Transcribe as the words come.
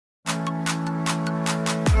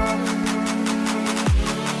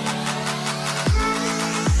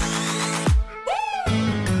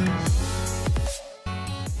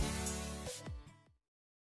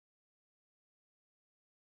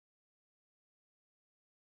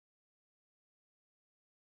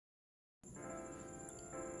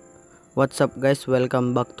What's up guys,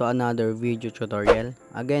 welcome back to another video tutorial.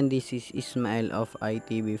 Again, this is Ismael of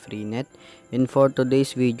ITV Freenet. And for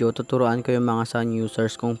today's video, tuturuan ko yung mga sun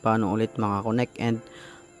users kung paano ulit makakonect and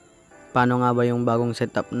paano nga ba yung bagong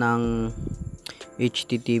setup ng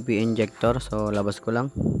HTTP injector. So, labas ko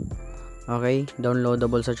lang. Okay,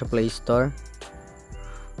 downloadable sa Play Store.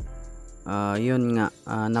 Yun nga,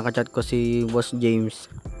 nakachat ko si Boss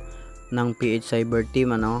James ng PH Cyber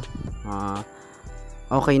Team,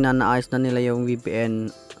 okay na, naayos na nila yung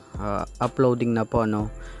VPN, uploading na po,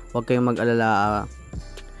 huwag kayong mag-alala,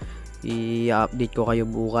 i-update ko kayo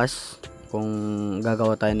bukas kung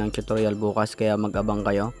gagawa tayo ng tutorial bukas, kaya mag-abang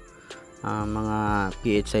kayo, mga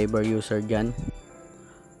PH Cyber user dyan.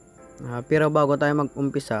 Pero bago tayo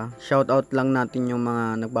mag-umpisa, shoutout lang natin yung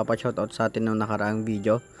mga nagpapa-shoutout sa atin ng nakaraang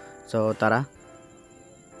video. So tara.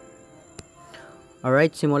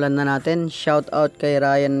 Alright, simulan na natin. Shoutout kay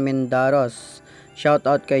Ryan Mendaros,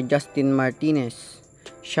 shoutout kay Justin Martinez,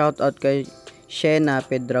 shoutout kay Shena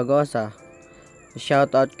Pedragosa,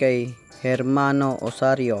 shoutout kay Hermano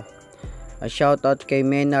Osario, shoutout kay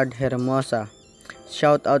Maynard Hermosa,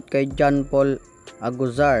 shoutout kay John Paul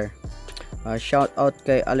Aguzar, shoutout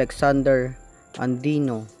kay Alexander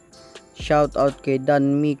Andino, shoutout kay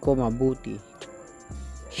Dan Miko Mabuti,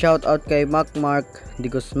 shoutout kay Mark De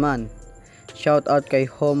Guzman, shoutout kay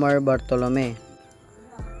Homer Bartolome,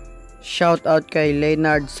 shoutout kay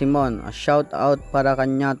Leonard Simon, shoutout para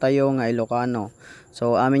kanya tayo nga Ilocano.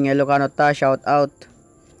 So amin nga Ilocano ta, shoutout.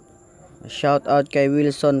 Shoutout kay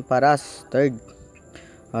Wilson Paras, 3rd.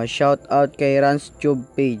 Shoutout kay RansTube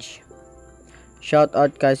Page.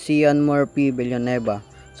 Shoutout kay Cian Murphy Villanueva.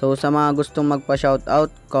 So sa mga gustong magpa-shoutout,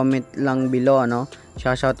 comment lang below,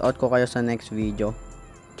 shoutout ko kayo sa next video.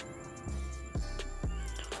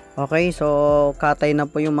 Okay, so katay na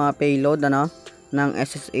po yung mga payload ng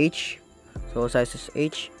SSH. So sa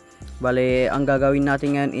SSH, bale ang gagawin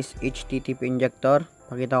natin ngayon is HTTP injector.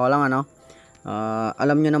 Pakita ko lang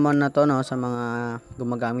alam nyo naman na to sa mga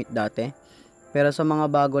gumagamit dati. Pero sa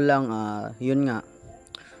mga bago lang, yun nga,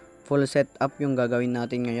 full setup yung gagawin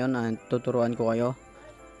natin ngayon. Tuturuan ko kayo.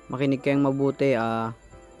 Makinig kayong mabuti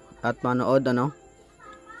at manood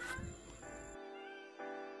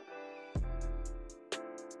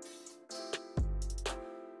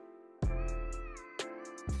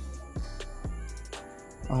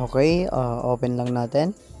Okay, open lang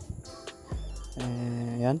natin.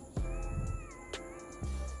 Ayan.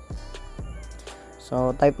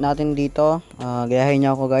 So, type natin dito. Gayahin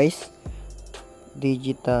niyo ako guys.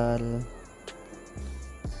 Digital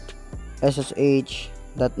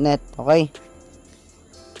SSH.net. Okay.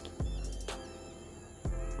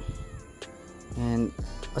 And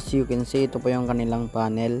as you can see, ito po yung kanilang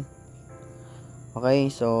panel. Okay,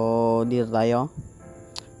 so dito tayo.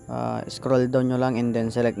 Scroll down nyo lang and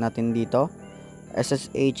then select natin dito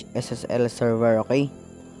SSH SSL server. Okay,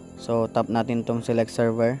 so tap natin tong select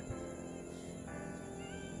server.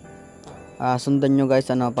 Sundan nyo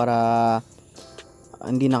guys para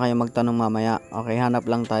hindi na kayo magtanong mamaya. Okay, hanap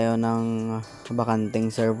lang tayo ng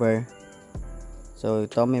bakanteng server. So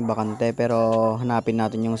ito may bakante, pero hanapin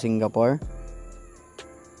natin yung Singapore.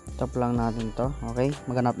 Tap lang natin to. Okay,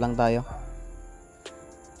 maghanap lang tayo.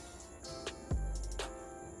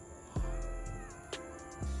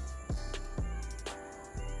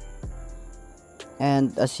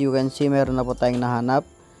 And as you can see, meron na po tayong nahanap,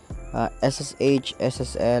 SSH,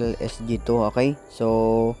 SSL, SG2. Okay,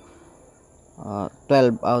 so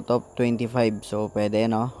 12 out of 25. So pwede,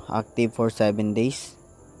 active for 7 days.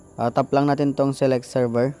 Tap lang natin tong select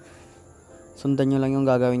server. Sundan nyo lang yung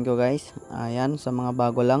gagawin ko guys. Ayan, sa mga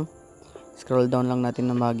bago lang, scroll down lang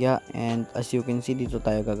natin ng bahagya. And as you can see, dito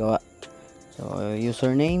tayo gagawa. So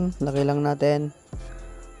username, laki lang natin.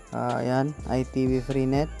 Ayan, ITV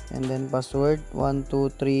Freenet, and then password 1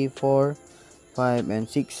 2 3 4 5 and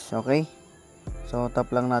 6. Okay, so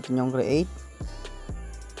tap lang natin yung create.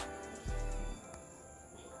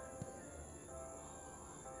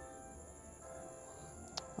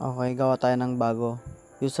 Okay, gawa tayo ng bago.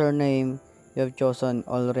 Username you have chosen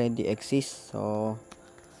already exists. So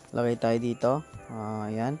lagay tayo dito.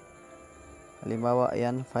 Ayan, halimbawa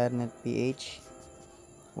ayan, Firenet PH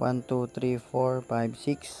 1 2 3 4 5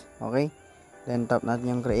 6. Okay, then tap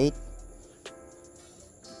natin yung create.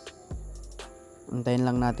 Antayin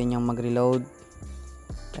lang natin yung mag-reload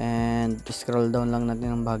and scroll down lang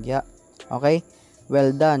natin ng bahagya. Okay,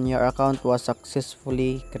 well done, your account was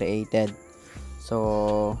successfully created.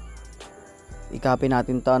 So i-copy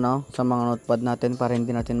natin to sa mga notepad natin para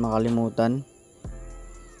hindi natin makalimutan.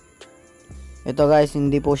 Ito guys,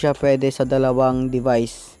 hindi po siya pwede sa dalawang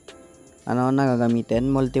device. ano na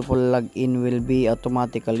gagamitin, multiple login will be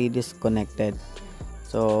automatically disconnected.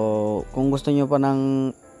 So kung gusto nyo pa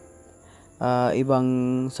ng ibang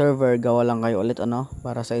server, gawa lang kayo ulit ano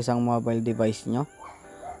para sa isang mobile device nyo.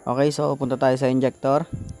 Okay, so punta tayo sa injector.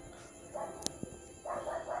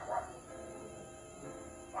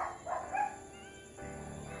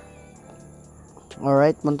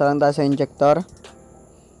 Alright, punta lang tayo sa injector.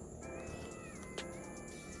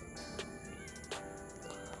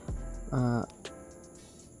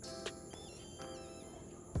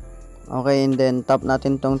 Okay, and then tap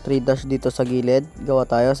natin tong 3 dash dito sa gilid. Gawa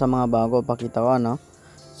tayo sa mga bago, pakita ko ano.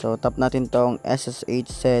 So tap natin tong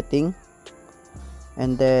SSH setting.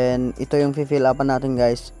 And then ito yung fill upan natin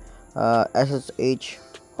guys. SSH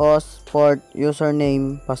host, port,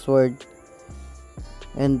 username, password,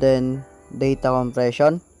 and then data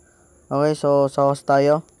compression. Okay, so sa host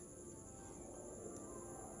tayo.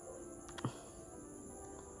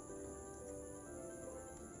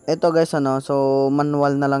 Ito guys ano, so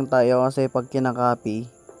manual na lang tayo kasi pag kinakopy,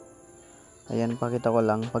 ayan, pakita ko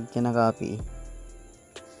lang pag kinakopy.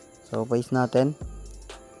 So paste natin.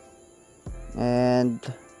 And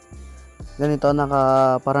ganito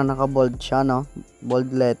parang naka-bold siya no,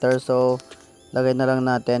 bold letter. So lagay na lang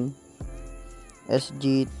natin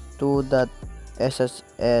sg2.ssl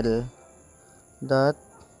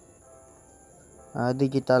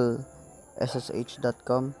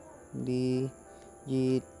digitalssh.com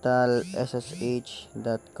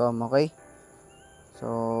digitalssh.com. Okay,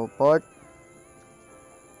 so port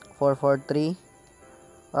 443.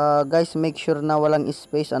 Guys, make sure na walang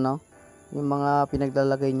space ano yung mga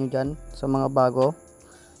pinaglalagay nyo dyan sa mga bago.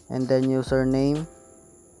 And then username,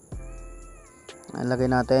 lagay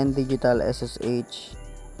natin digital ssh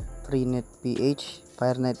freenetph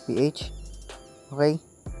firenetph. Okay,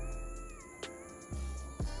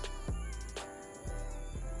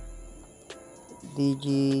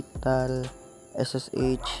 digital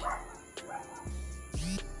ssh.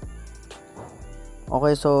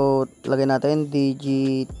 Okay, so lagay natin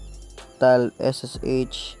digital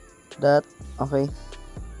ssh dot, okay,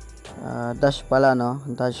 dash pala no,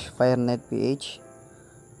 dash firenetph,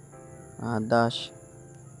 dash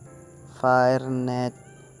firenetph.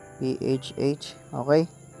 Okay,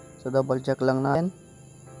 so double check lang natin.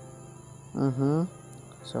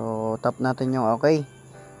 So tap natin yung okay,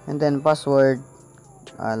 and then password,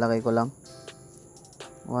 lagay ko lang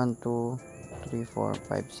 1 2 3 4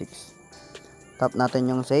 5 6. Tap natin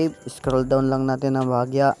yung save, scroll down lang natin ng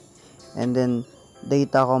bahagya, and then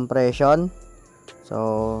data compression. So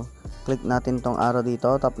click natin tong arrow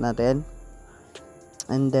dito, tap natin,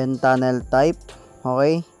 and then tunnel type.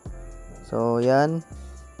 Okay, so yan,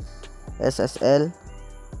 SSL,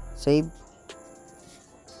 save,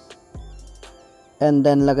 and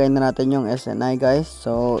then lagay na natin yung SNI guys.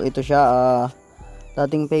 So ito siya,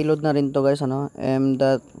 dating payload na rin to guys ano,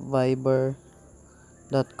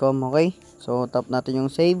 m.viber.com. okay, so tap natin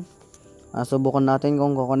yung save. Subukan natin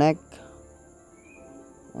kung connect,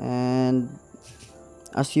 and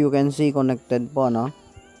as you can see, connected po no.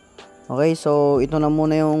 Okay, so ito na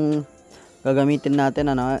muna yung gagamitin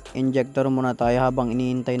natin ano, injector muna tayo habang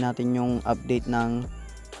iniintay natin yung update ng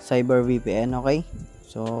Cyber VPN. Okay,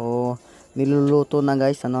 so niluluto na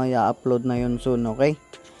guys ano, i-upload na yun soon. Okay,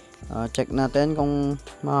 check natin kung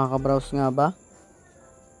makaka-browse nga ba.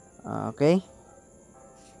 Okay,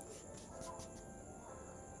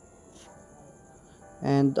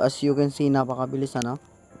 and as you can see, napakabilis ano.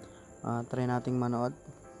 Try nating manood.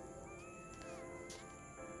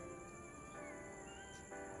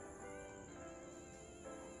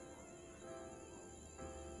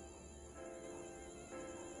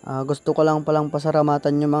 Gusto ko lang palang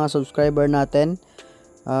pasalamatan yung mga subscriber natin.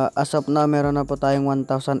 As of now, meron na po tayong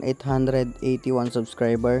 1,881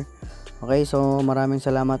 subscriber. Okay, so maraming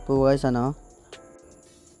salamat po guys ano.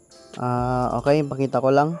 Okay, pakita ko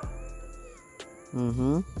lang.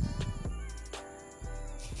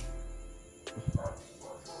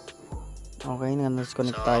 Okay,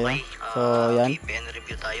 na-disconnect tayo. So, yan. VPN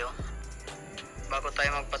review tayo. Bago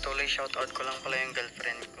tayo magpatuloy, shoutout ko lang pala yung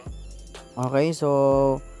girlfriend ko. Okay, so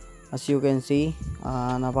as you can see,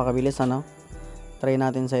 napakabilis ano. Try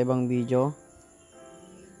natin sa ibang video.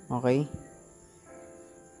 Okay.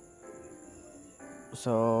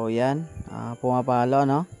 So, yan. Pumapalo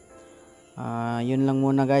ano. Yun lang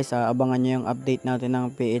muna guys. Abangan nyo yung update natin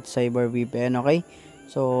ng PH Cyber VPN. Okay.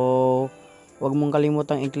 So, huwag mong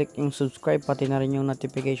kalimutang i-click yung subscribe, pati na rin yung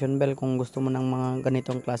notification bell kung gusto mo ng mga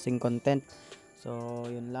ganitong klaseng content. So,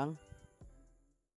 yun lang.